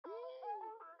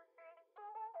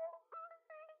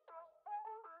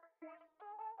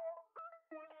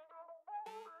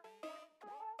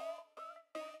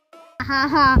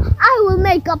Haha, I will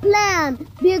make a plan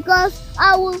because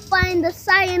I will find the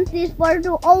scientist for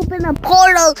to open a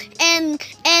portal and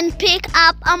pick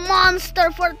up a monster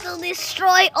for to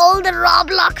destroy all the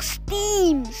Roblox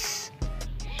teams.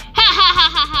 Ha ha ha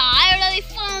ha ha! I already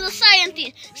found the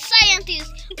scientist.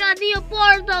 Scientist got the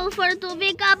portal for to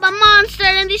pick up a monster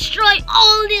and destroy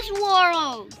all this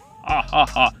world. Ha ha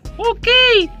ha!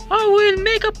 Okay, I will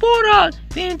make a portal,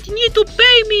 and you need to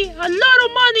pay me a lot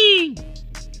of money.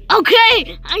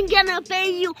 Okay, I'm gonna pay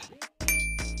you.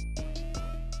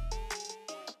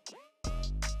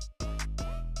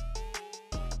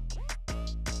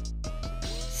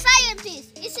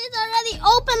 Scientist, is it already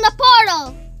open the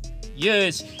portal?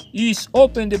 Yes, it's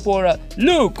open the portal.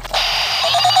 Look!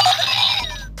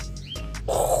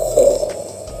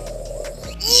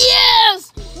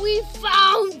 Yes! We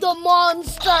found the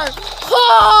monster!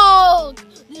 Hulk!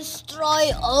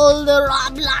 Destroy all the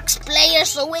Roblox players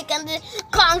so we can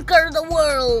conquer the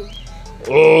world.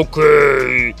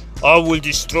 Okay, I will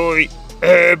destroy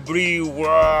everyone.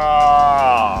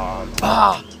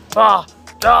 Ah, ah,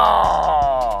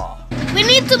 ah. We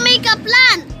need to make a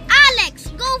plan. Alex,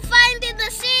 go find in the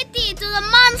city to the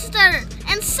monster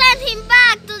and send him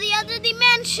back to the other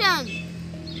dimension.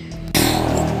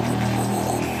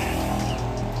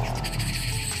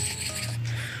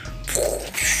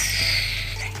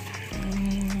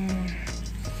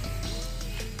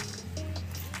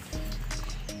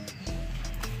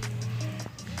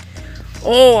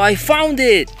 Oh, I found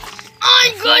it!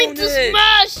 I'm going to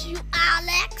smash you,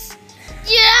 Alex!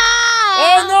 Yeah!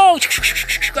 Oh no!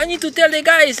 I need to tell the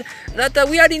guys that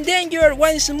we are in danger. There's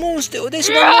one monster.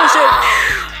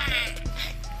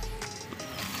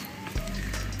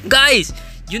 Guys,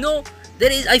 you know,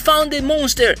 I found the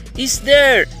monster. It's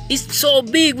there. It's so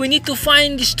big. We need to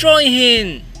destroy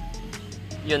him.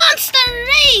 Monster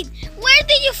Reid! Where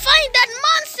did you find that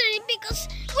monster? Because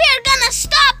we are gonna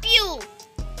stop you!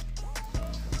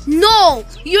 No,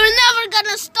 you're never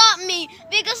gonna stop me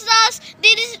because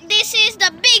this is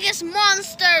the biggest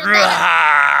monster.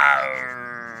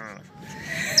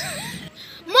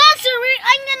 Monster,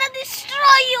 I'm gonna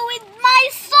destroy you with my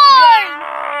sword.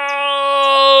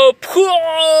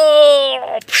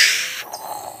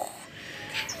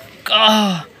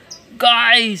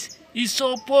 Guys, it's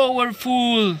so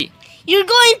powerful. You're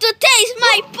going to taste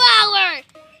my power.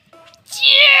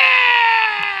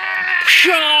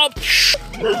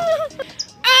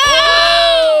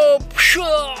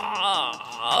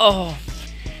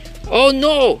 Oh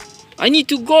no! I need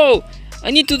to go.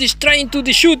 I need to try into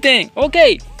the shooting.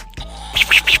 Okay.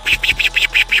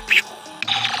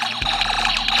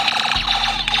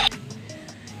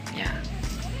 Yeah.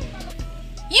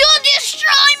 You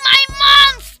destroy my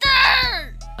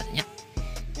monster!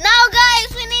 Now,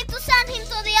 guys, we need to send him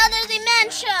to the other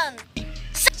dimension.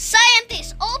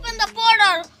 Scientists, open the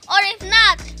portal, or if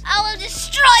not, I will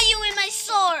destroy you with my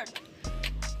sword.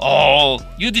 Oh,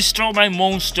 you destroy my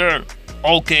monster.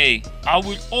 Okay, I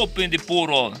will open the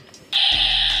portal.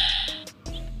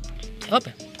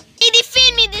 Open. They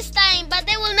defeat me this time, but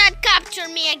they will not capture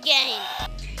me again.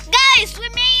 Guys, we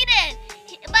made it,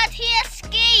 but he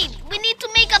escaped. We need to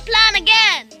make a plan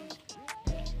again.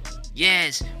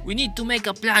 Yes, we need to make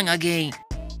a plan again.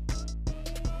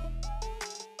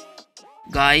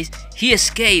 Guys, he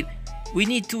escaped. We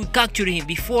need to capture him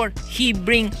before he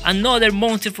bring another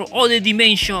monster from other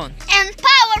dimension.